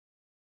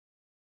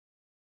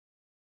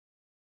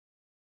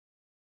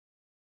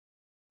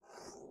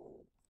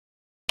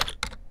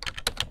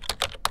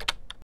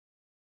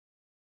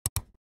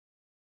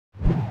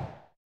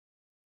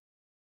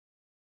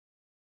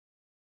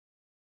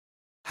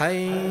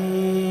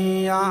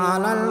حي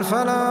على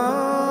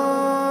الفلاح.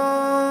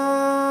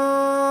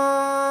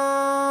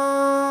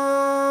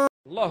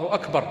 Allahu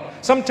Akbar.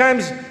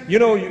 Sometimes,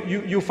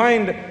 you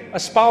find a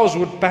spouse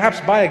would perhaps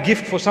buy a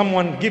gift for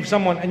someone, give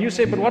someone, and you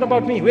say, but what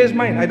about me? Where's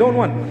mine? I don't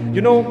want.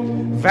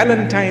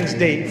 Valentine's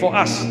Day for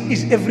us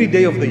is every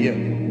day of the year.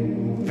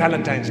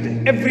 Valentine's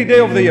Day, every day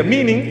of the year.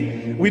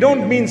 Meaning, we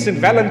don't mean St.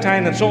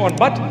 Valentine and so on,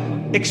 but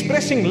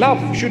expressing love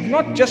should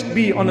not just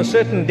be on a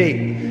certain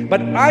day.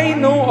 But I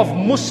know of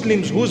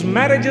Muslims whose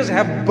marriages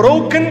have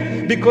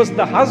broken because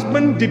the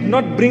husband did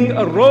not bring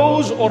a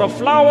rose or a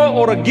flower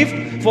or a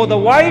gift for the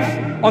wife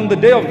on the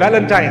day of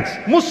Valentine's.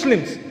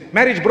 Muslims,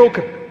 marriage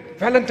broken.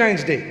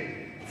 Valentine's Day.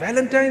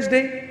 Valentine's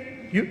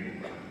Day?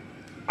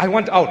 I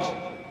want out.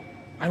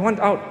 I want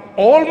out.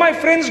 All my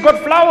friends got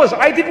flowers.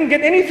 I didn't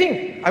get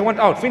anything. I want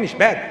out. Finish.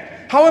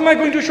 Bad. How am I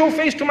going to show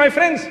face to my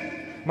friends?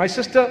 My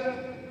sister,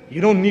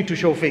 you don't need to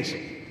show face.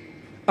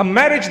 A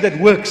marriage that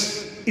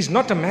works is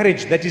not a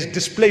marriage that is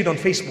displayed on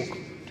Facebook.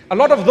 A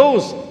lot of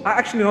those are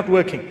actually not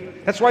working.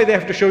 That's why they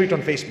have to show it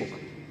on Facebook.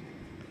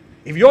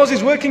 If yours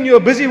is working,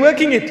 you're busy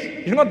working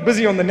it. You're not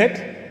busy on the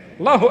net.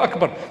 Allahu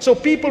Akbar. So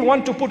people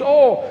want to put,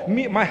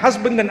 me, my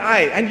husband and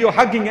I, and you're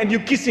hugging and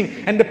you're kissing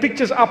and the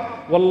picture's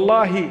up.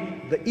 Wallahi,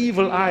 the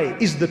evil eye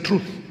is the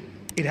truth.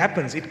 It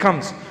happens, it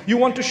comes. You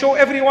want to show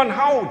everyone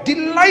how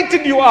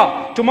delighted you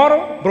are.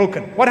 Tomorrow,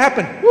 broken. What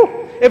happened?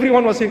 Woo!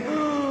 Everyone was saying,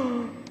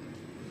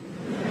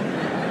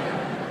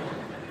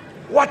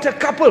 what a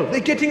couple, they're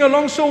getting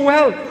along so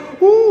well.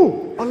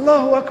 Ooh,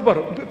 Allahu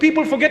Akbar.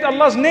 People forget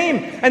Allah's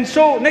name. And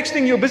so next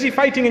thing you're busy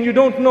fighting and you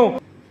don't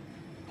know.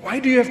 Why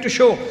do you have to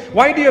show?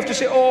 Why do you have to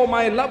say, oh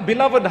my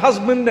beloved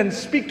husband, and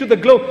speak to the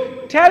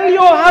globe? Tell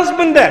your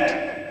husband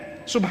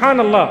that.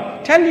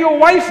 Subhanallah. Tell your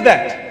wife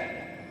that.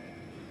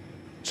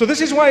 So this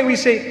is why we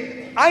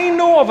say, I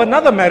know of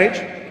another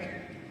marriage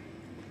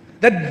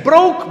that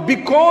broke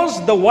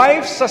because the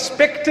wife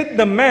suspected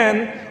the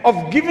man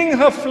of giving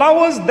her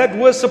flowers that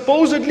were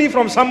supposedly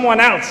from someone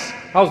else.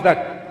 How's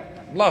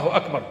that? Allahu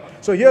Akbar.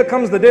 So here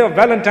comes the day of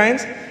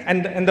Valentine's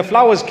and the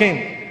flowers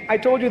came. I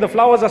told you the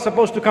flowers are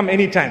supposed to come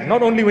anytime,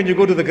 not only when you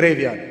go to the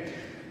graveyard.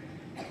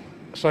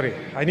 Sorry,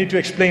 I need to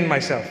explain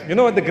myself.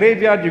 At the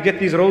graveyard you get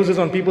these roses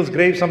on people's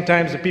graves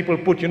sometimes. The people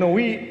put,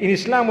 we in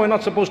Islam we're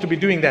not supposed to be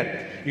doing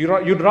that.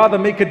 You'd rather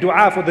make a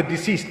dua for the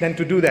deceased than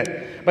to do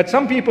that. But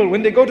some people,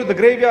 when they go to the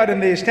graveyard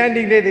and they're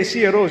standing there, they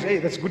see a rose. Hey,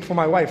 that's good for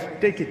my wife,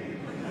 take it.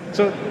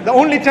 So the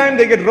only time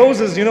they get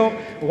roses,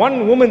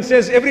 one woman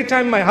says, every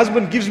time my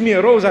husband gives me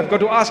a rose, I've got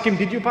to ask him,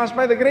 did you pass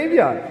by the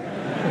graveyard?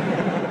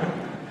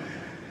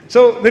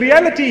 So the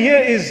reality here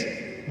is,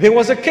 there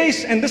was a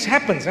case, and this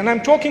happens, and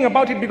I'm talking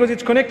about it because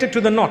it's connected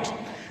to the knot.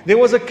 There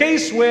was a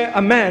case where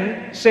a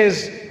man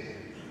says,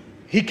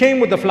 he came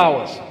with the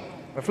flowers.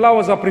 The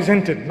flowers are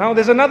presented. Now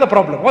there's another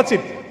problem. What's it?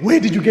 Where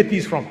did you get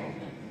these from?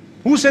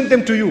 Who sent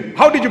them to you?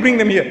 How did you bring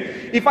them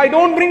here? If I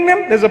don't bring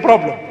them, there's a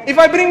problem. If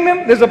I bring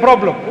them, there's a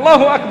problem.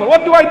 Allahu Akbar.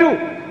 What do I do?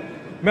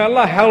 May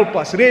Allah help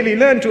us. Really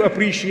learn to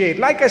appreciate.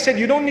 Like I said,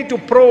 you don't need to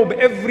probe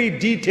every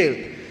detail.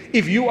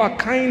 If you are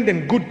kind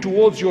and good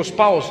towards your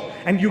spouse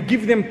and you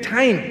give them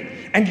time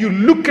and you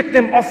look at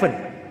them often,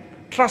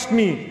 trust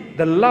me,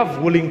 the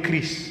love will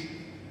increase.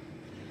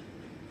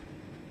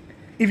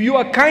 If you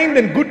are kind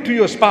and good to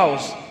your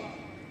spouse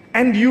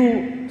and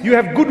you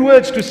have good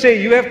words to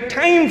say, you have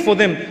time for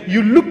them,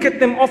 you look at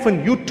them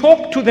often, you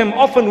talk to them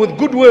often with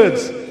good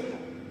words,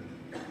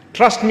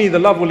 trust me, the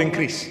love will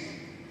increase.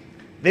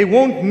 They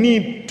won't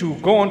need to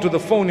go onto the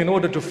phone in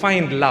order to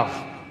find love.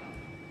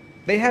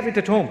 They have it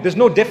at home. There's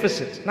no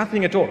deficit,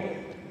 nothing at all.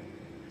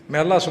 May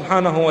Allah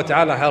subhanahu wa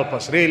ta'ala help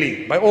us,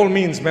 really. By all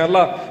means, may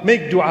Allah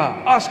make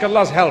dua, ask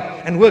Allah's help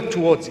and work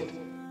towards it.